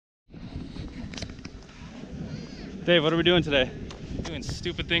Dave, what are we doing today? Doing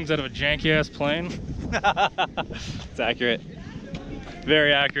stupid things out of a janky ass plane. It's accurate.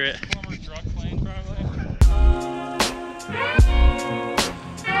 Very accurate. Former drug plane, probably.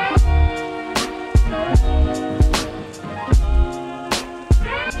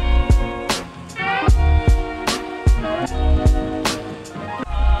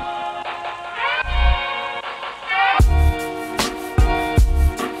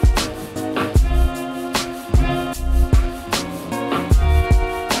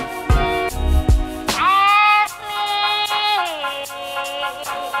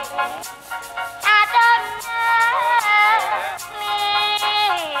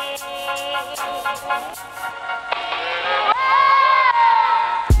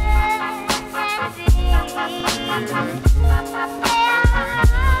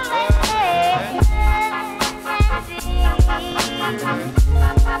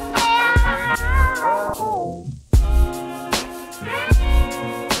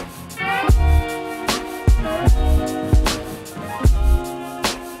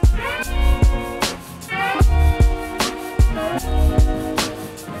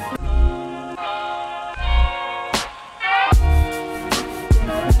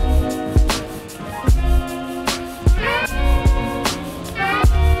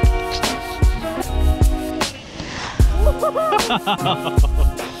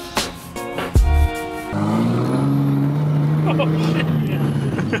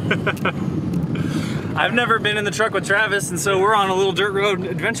 I've never been in the truck with Travis, and so we're on a little dirt road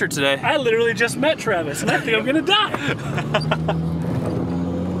adventure today. I literally just met Travis, and I think I'm gonna die.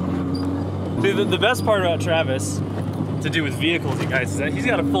 See, the best part about Travis, to do with vehicles, you guys, is that he's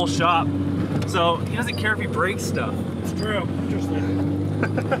got a full shop, so he doesn't care if he breaks stuff. It's true. Interesting.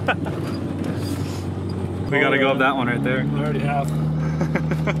 We gotta go up that one right there. I already have.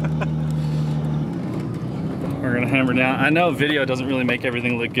 We're gonna hammer down. I know video doesn't really make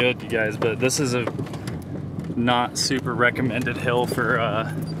everything look good, you guys, but this is a not super recommended hill for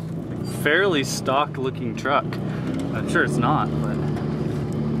a fairly stock looking truck. I'm sure it's not, but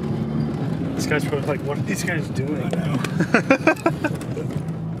This guy's probably like, what are these guys doing? I know.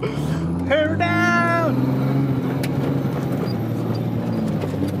 hammer down!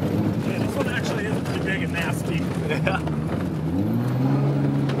 Yeah, this one actually is pretty big and nasty. Yeah.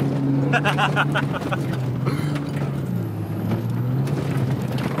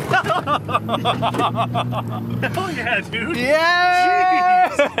 Hell yeah, dude. Yeah!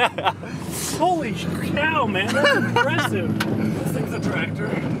 Jeez. Holy cow, man. That's impressive. This thing's a tractor.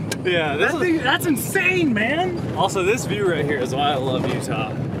 Yeah, That's insane, man. also this view right here is why I love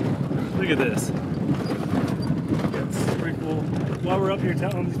Utah. Look at this. That's pretty cool. While we're up here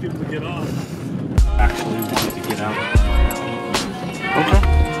telling these people to get off. Actually wanted to get out. Okay.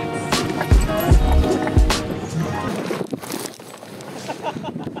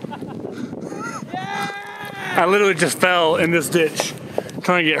 I literally just fell in this ditch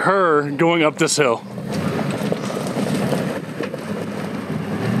trying to get her going up this hill.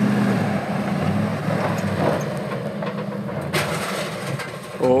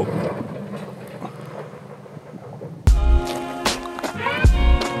 Oh.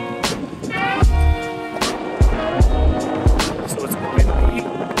 So it's windy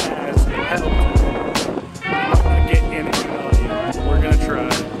as hell. I'm not gonna get in and out here. We're gonna try.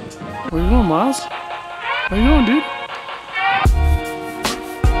 Where you going, Miles? Where you going, dude?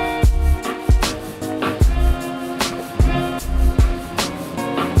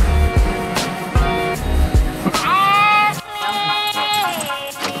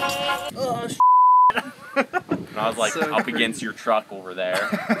 I was like up against your truck over there.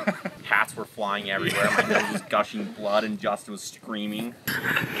 Hats were flying everywhere. My nose was gushing blood and Justin was screaming.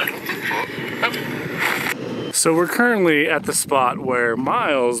 So we're currently at the spot where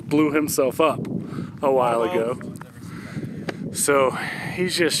Miles blew himself up a while ago. So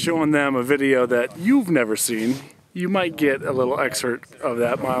he's just showing them a video that you've never seen. You might get a little excerpt of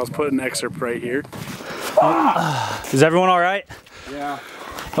that. Miles put an excerpt right here. Is everyone all right? Yeah.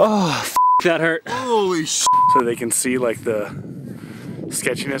 Oh, that hurt. Holy sh**. So they can see like the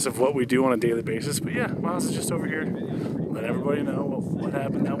sketchiness of what we do on a daily basis. But yeah, Miles is just over here. Let everybody know what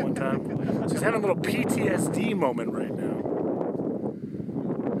happened that one time. So he's having a little PTSD moment right now.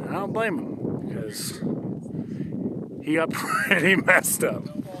 And I don't blame him, because he got pretty messed up.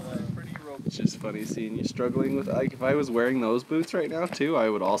 It's just funny seeing you struggling with, like, if I was wearing those boots right now too, I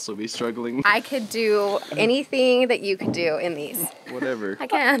would also be struggling. I could do anything that you could do in these. Whatever. I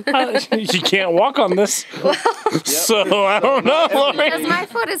can. You can't walk on this. So I don't know. Because my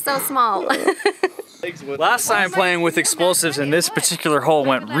foot is so small. Last time playing with explosives in this particular hole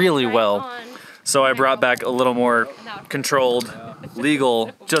went really well. So I brought back a little more controlled,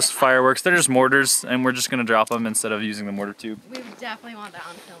 legal, just fireworks. They're just mortars, and we're just gonna drop them instead of using the mortar tube. We definitely want that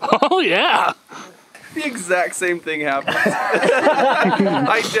on film. Oh yeah. The exact same thing happens.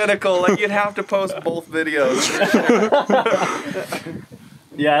 Identical. Like you'd have to post both videos.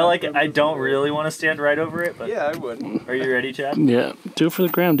 Yeah, I don't really want to stand right over it, but Yeah, I would. Are you ready, Chad? Yeah. Do it for the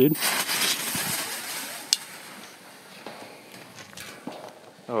gram, dude.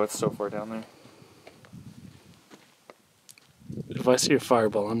 Oh, it's so far down there. If I see a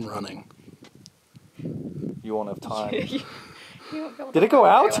fireball, I'm running. You won't have time. You won't be able Did to it go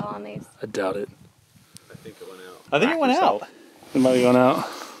work very out? well on these. I doubt it. I think it went out. I think it went out. It might have gone out.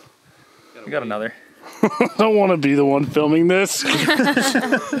 We got another. I don't want to be the one filming this.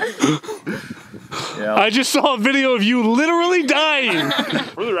 Yeah. I just saw a video of you literally dying.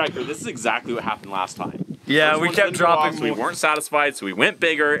 For the record, this is exactly what happened last time. Yeah, First we one kept didn't go off, dropping. so we weren't satisfied, so we went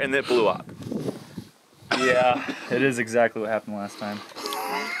bigger, and it blew up. Yeah, it is exactly what happened last time.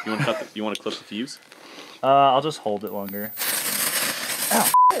 You want to you want to clip the fuse? I'll just hold it longer.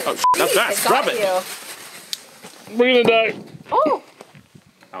 Oh, that's fast. Drop it. You. We're gonna die. Oh!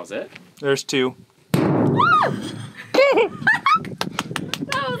 That was it. There's two. That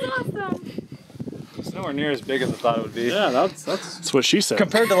was awesome. It's nowhere near as big as I thought it would be. Yeah, that's what she said.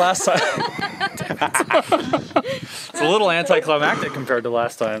 Compared to last time. It's a little anticlimactic compared to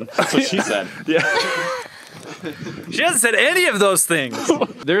last time. That's what she said. Yeah. She hasn't said any of those things.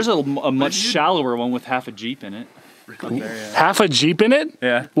 There's a much shallower one with half a Jeep in it. Up there, yeah. Half a Jeep in it?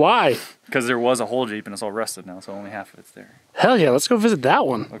 Yeah, Why? because there was a whole Jeep and it's all rusted now, so only half of it's there. Hell yeah, let's go visit that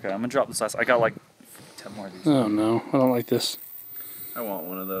one. Okay, I'm gonna drop the size. I got like 10 more of these. Oh no, I don't like this. I want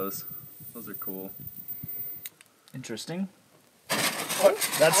one of those. Those are cool. Interesting.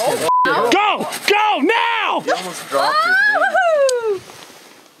 That's good. Go! Go now! You almost dropped your thing.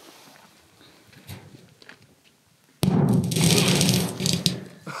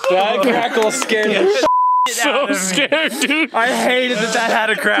 That crackle scared the So scared, dude. I hated that had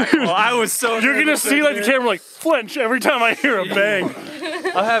a crackle. I was so. You're gonna see like the camera like flinch every time I hear a bang.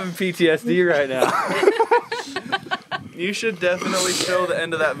 I'm having PTSD right now. You should definitely show the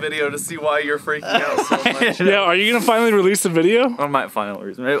end of that video to see why you're freaking out so much. Yeah, are you gonna finally release the video? I might final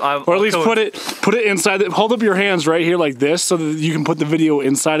reason. Or at least put it inside. Hold up your hands right here like this, so that you can put the video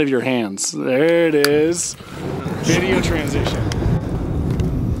inside of your hands. There it is. Video transition.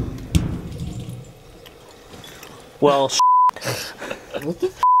 Well,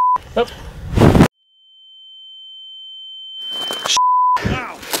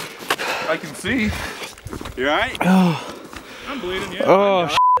 I can see. You alright? I'm bleeding, yeah.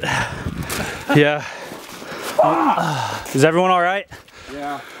 oh, yeah. Is everyone all right?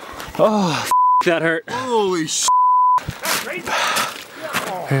 Yeah. Oh, that hurt. Holy sh**. Are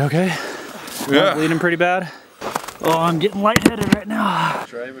you okay? Yeah. Bleeding pretty bad. Oh, I'm getting lightheaded right now.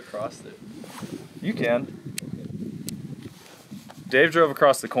 Drive across it. You can. Dave drove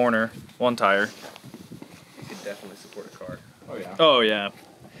across the corner, one tire. You could definitely support a car. Oh yeah. Oh yeah.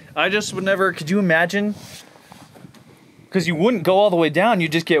 I just would never, could you imagine? Because you wouldn't go all the way down, you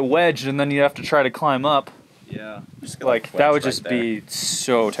just get wedged and then you have to try to climb up. Yeah. Like, that would just be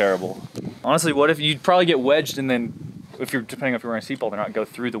so terrible. Honestly, what if you'd probably get wedged and then, if you're, depending if you're wearing a seatbelt or not, go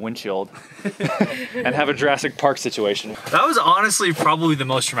through the windshield and have a Jurassic Park situation. That was honestly probably the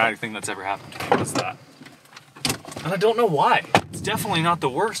most traumatic thing that's ever happened to me, was that. And I don't know why. It's definitely not the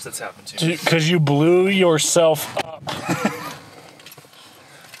worst that's happened to me. Because you blew yourself up.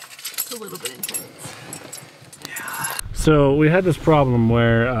 It's a little bit intense. So we had this problem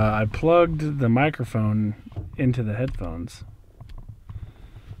where I plugged the microphone into the headphones.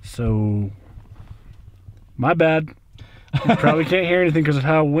 So, my bad. You probably can't hear anything because of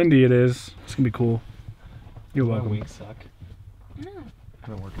how windy it is. It's gonna be cool. You're welcome. Wings suck. I've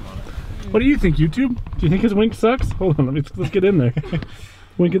been working on it. What do you think, YouTube? Do you think his wink sucks? Hold on, let's get in there.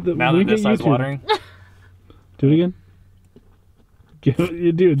 Wink at the Now that wink at this side's YouTube. watering. Do it again.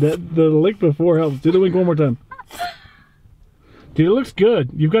 Dude, the lick before helps. Do the wink one more time. Dude, it looks good.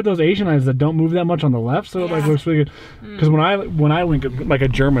 You've got those Asian eyes that don't move that much on the left, so it like looks really good. Because when I wink like a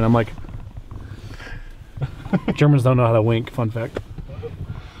German, I'm like. Germans don't know how to wink. Fun fact.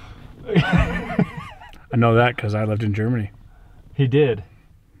 I know that because I lived in Germany. He did.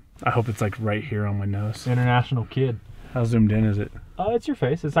 I hope it's like right here on my nose. International kid. How zoomed in is it? It's your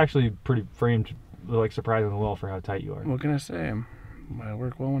face. It's actually pretty framed, like surprisingly well for how tight you are. What can I say? I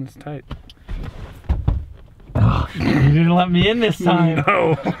work well when it's tight. Oh, you didn't let me in this time.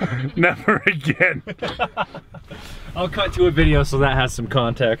 No, never again. I'll cut to a video so that has some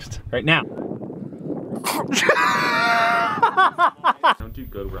context. Right now. Don't do do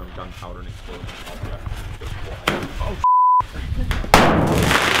good around gunpowder and explosive objects. Oh,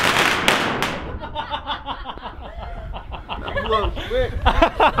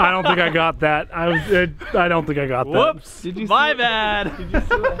 I don't think I got that. I don't think I got that. Whoops! My bad! Did you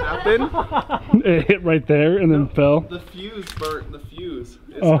see what happened? It hit right there and then fell. The fuse burnt the fuse.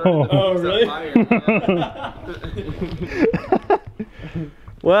 It Oh, really?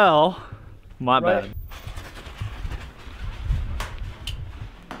 Well, my bad.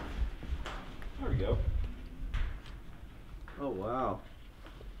 There we go. Oh, wow.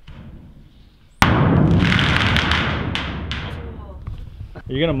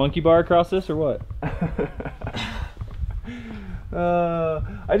 Are you gonna monkey bar across this or what?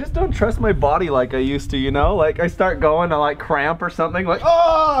 I just don't trust my body like I used to, you know? Like, I start going, I like cramp or something, like,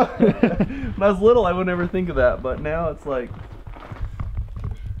 oh! When I was little, I would never think of that, but now it's like...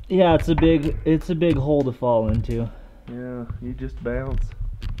 Yeah, it's a big hole to fall into. Yeah, you just bounce.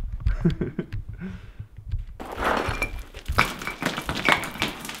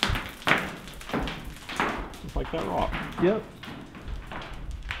 Just like that rock. Yep.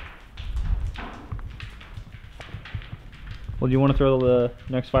 Well, do you want to throw the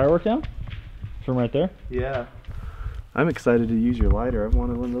next firework down? From right there? Yeah. I'm excited to use your lighter. I've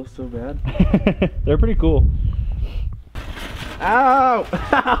wanted one of those so bad. They're pretty cool. Ow!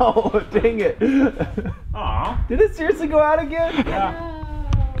 Ow! Dang it! Aw. Did it seriously go out again? Yeah.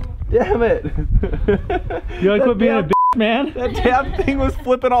 Damn it! You gotta quit being a bitch, man. That damn thing was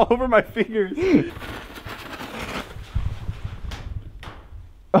flipping all over my fingers.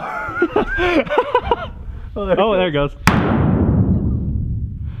 Oh, there it goes.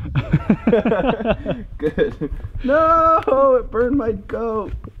 Good. No! It burned my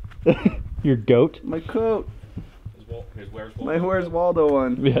coat. Your goat? My coat. Where's My Where's Waldo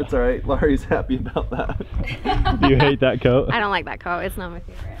one. Yeah. That's alright. Laurie's happy about that. You hate that coat? I don't like that coat. It's not my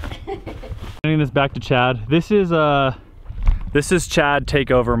favorite. Sending this back to Chad. This is Chad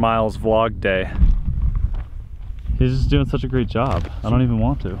Takeover Miles vlog day. He's just doing such a great job. I don't even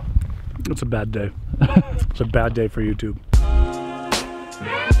want to. It's a bad day. It's a bad day for YouTube.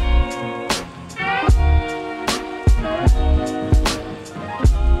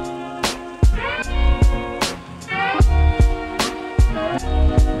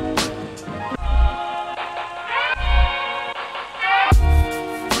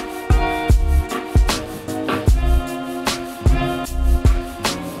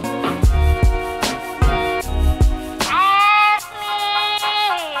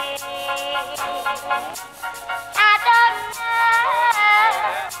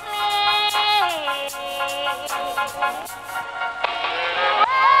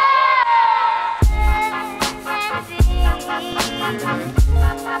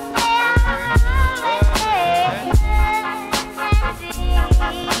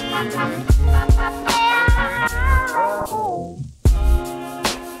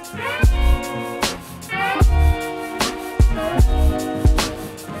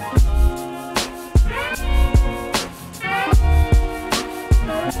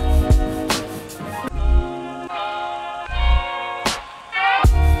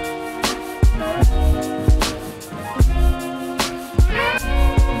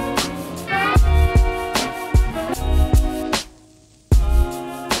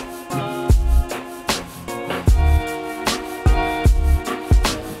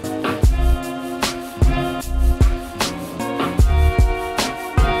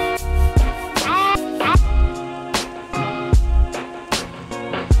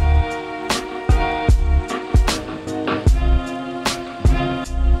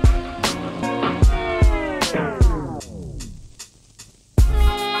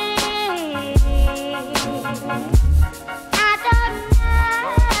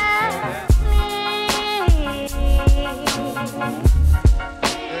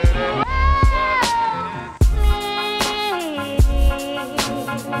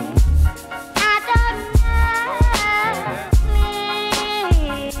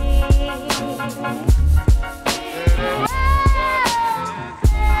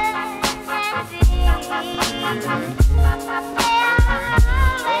 Bye.